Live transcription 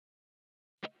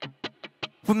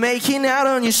We're making out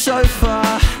on your sofa.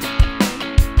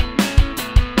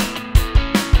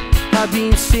 I've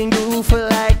been single for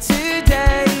like 2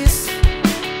 days,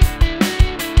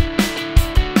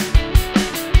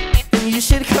 and you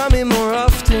should come in more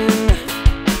often.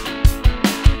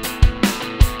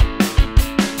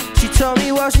 She told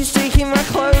me while she's taking my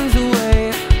clothes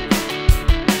away.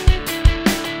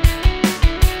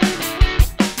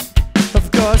 I've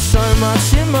got so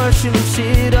much emotional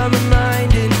shit on my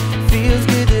mind, and feels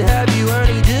good to have you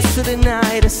only just for the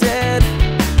night. I said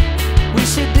we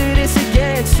should do this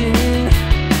again soon.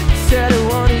 Said I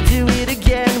wanna do it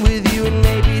again with you, and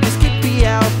maybe this could be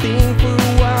our thing for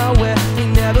a while, where we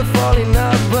never fall in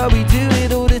love but we do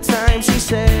it all the time. She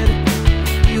said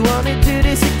you wanna do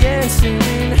this again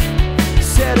soon.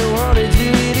 Said I wanna do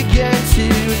it again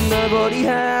too, and nobody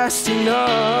has to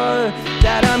know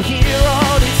that I'm here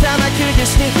all the time. I could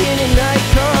just sneak in at night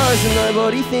cars, and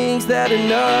nobody thinks that I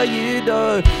know you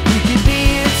though. You could be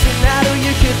here tonight or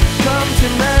you could come to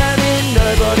mine, and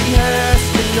nobody has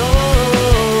to know.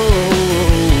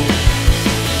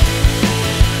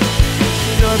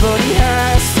 Nobody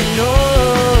has to know.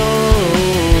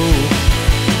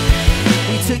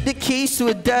 We took the keys to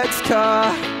a dad's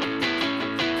car,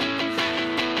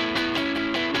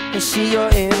 and she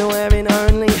got in wearing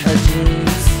only her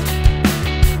jeans.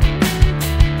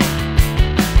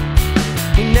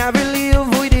 We narrowly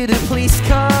avoided a police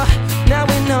car. Now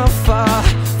we're not far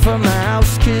from my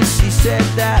house, cause she said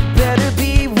that better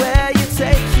be where you're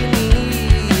taking me.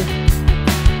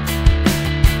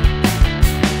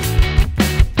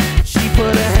 She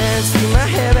put her hands through my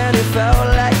hair and it felt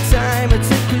like time. I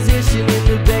took position in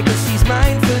the bed cause she's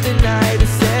mine for the night. I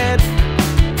said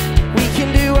we can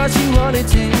do what you wanna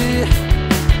do.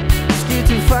 It's good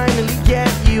to finally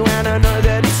get you, and I know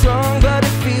that it's wrong but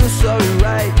it feels so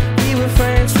right. We were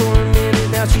friends for a minute,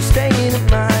 now she's staying at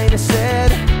mine. I said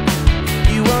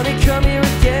you wanna come here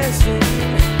again soon.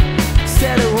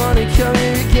 Said I wanna come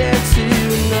here again too,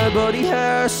 and nobody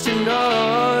has to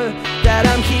know that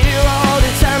I'm here all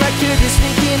the time. I could just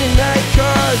sneak in at night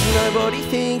cause nobody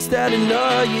thinks that I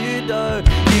know you though.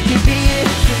 You could be